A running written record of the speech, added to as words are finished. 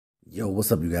Yo,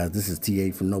 what's up, you guys? This is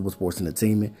TA from Noble Sports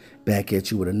Entertainment, back at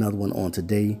you with another one on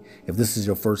today. If this is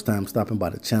your first time stopping by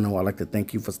the channel, I'd like to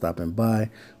thank you for stopping by.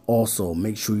 Also,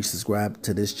 make sure you subscribe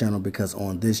to this channel because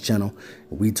on this channel,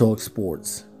 we talk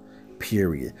sports,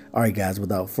 period. All right, guys,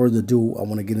 without further ado, I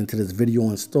want to get into this video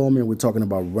installment. We're talking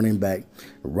about running back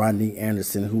Rodney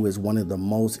Anderson, who is one of the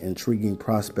most intriguing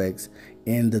prospects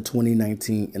in the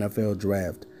 2019 NFL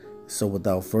Draft. So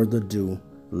without further ado,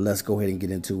 let's go ahead and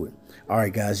get into it. All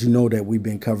right, guys, you know that we've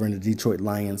been covering the Detroit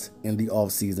Lions in the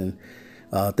offseason,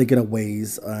 thinking of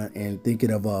ways and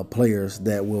thinking of players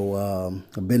that will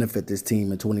benefit this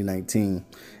team in 2019.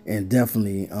 And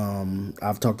definitely,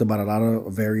 I've talked about a lot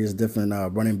of various different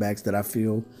running backs that I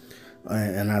feel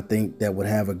and I think that would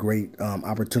have a great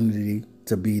opportunity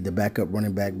to be the backup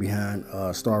running back behind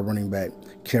star running back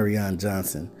Kerryon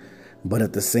Johnson. But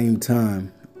at the same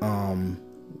time,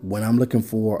 when I'm looking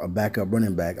for a backup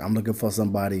running back, I'm looking for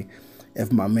somebody,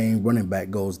 if my main running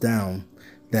back goes down,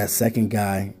 that second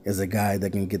guy is a guy that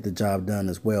can get the job done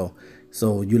as well.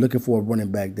 So you're looking for a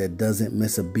running back that doesn't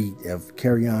miss a beat. If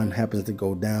Kerryon happens to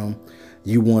go down,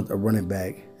 you want a running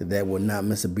back that will not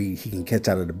miss a beat. He can catch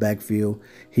out of the backfield.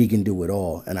 He can do it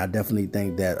all. And I definitely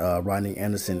think that Rodney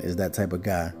Anderson is that type of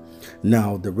guy.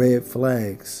 Now, the red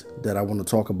flags that I want to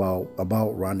talk about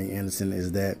Rodney Anderson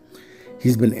is that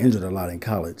he's been injured a lot in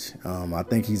college. I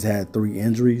think he's had 3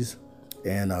 injuries,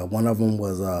 and one of them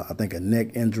was, I think, a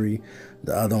neck injury.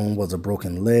 The other one was a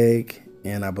broken leg,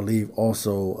 and I believe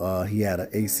also he had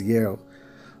an ACL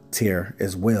tear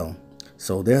as well.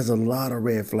 So there's a lot of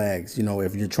red flags, you know,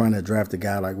 if you're trying to draft a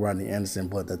guy like Rodney Anderson,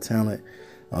 but the talent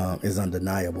is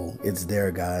undeniable. It's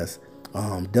there, guys.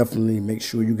 Definitely make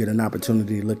sure you get an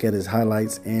opportunity to look at his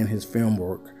highlights and his film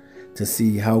work to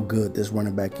see how good this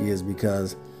running back is,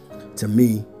 because to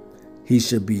me, he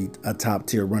should be a top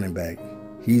tier running back.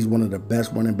 He's one of the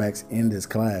best running backs in this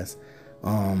class.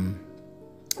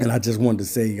 And I just wanted to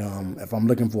say, if I'm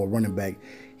looking for a running back,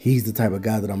 he's the type of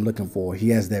guy that I'm looking for. He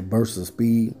has that burst of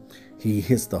speed. He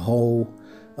hits the hole.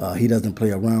 He doesn't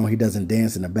play around. He doesn't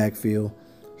dance in the backfield.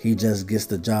 He just gets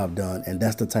the job done. And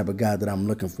that's the type of guy that I'm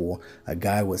looking for. A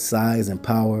guy with size and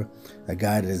power. A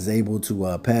guy that is able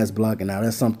to pass block. And now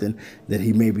that's something that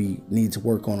he maybe needs to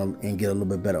work on and get a little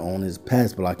bit better on, his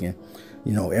pass blocking.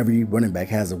 You know, every running back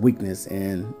has a weakness,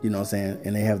 and, you know what I'm saying,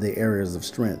 and they have their areas of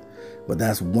strength. But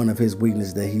that's one of his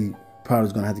weaknesses that he probably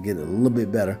is going to have to get a little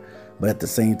bit better. But at the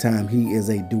same time, he is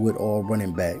a do-it-all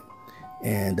running back.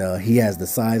 And he has the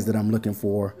size that I'm looking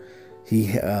for. He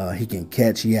can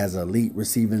catch. He has elite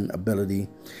receiving ability.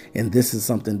 And this is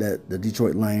something that the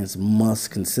Detroit Lions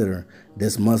must consider.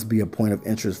 This must be a point of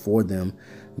interest for them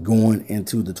going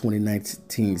into the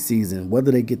 2019 season.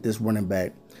 Whether they get this running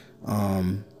back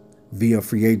via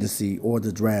free agency or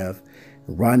the draft,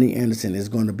 Rodney Anderson is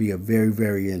going to be a very,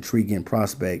 very intriguing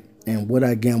prospect. And would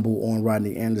I gamble on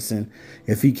Rodney Anderson?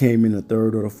 If he came in the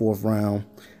 3rd or the 4th round,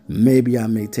 maybe I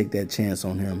may take that chance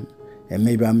on him. And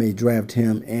maybe I may draft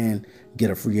him and get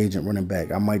a free agent running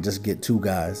back. I might just get 2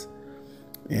 guys.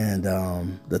 And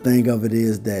the thing of it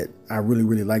is that I really,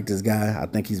 really like this guy. I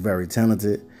think he's very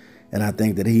talented. And I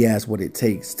think that he has what it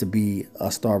takes to be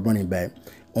a star running back.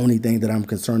 Only thing that I'm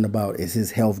concerned about is his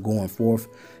health going forth.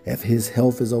 If his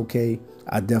health is okay,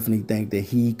 I definitely think that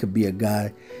he could be a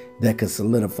guy that could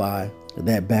solidify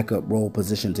that backup role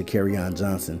position to Kerryon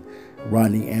Johnson.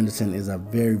 Rodney Anderson is a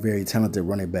very, very talented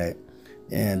running back.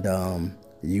 And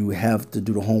you have to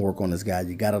do the homework on this guy.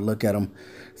 You got to look at him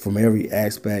from every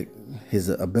aspect. His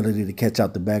ability to catch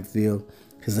out the backfield.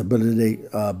 His ability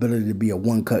to be a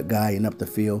one-cut guy and up the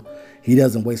field. He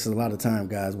doesn't waste a lot of time,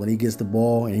 guys. When he gets the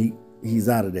ball, and he's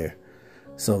out of there.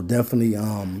 So definitely,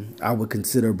 I would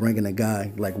consider bringing a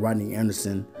guy like Rodney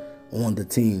Anderson on the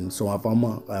team. So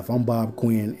if I'm Bob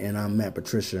Quinn and I'm Matt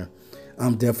Patricia,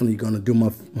 I'm definitely going to do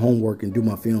my homework and do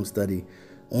my film study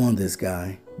on this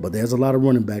guy. But there's a lot of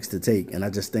running backs to take, and I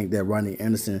just think that Rodney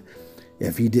Anderson,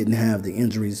 if he didn't have the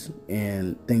injuries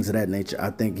and things of that nature,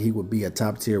 I think he would be a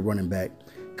top-tier running back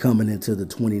coming into the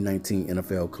 2019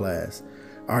 NFL class.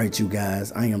 All right, you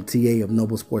guys, I am TA of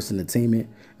Noble Sports Entertainment.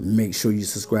 Make sure you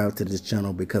subscribe to this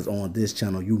channel, because on this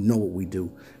channel, you know what we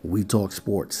do. We talk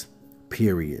sports,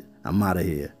 period. I'm out of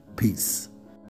here. Peace.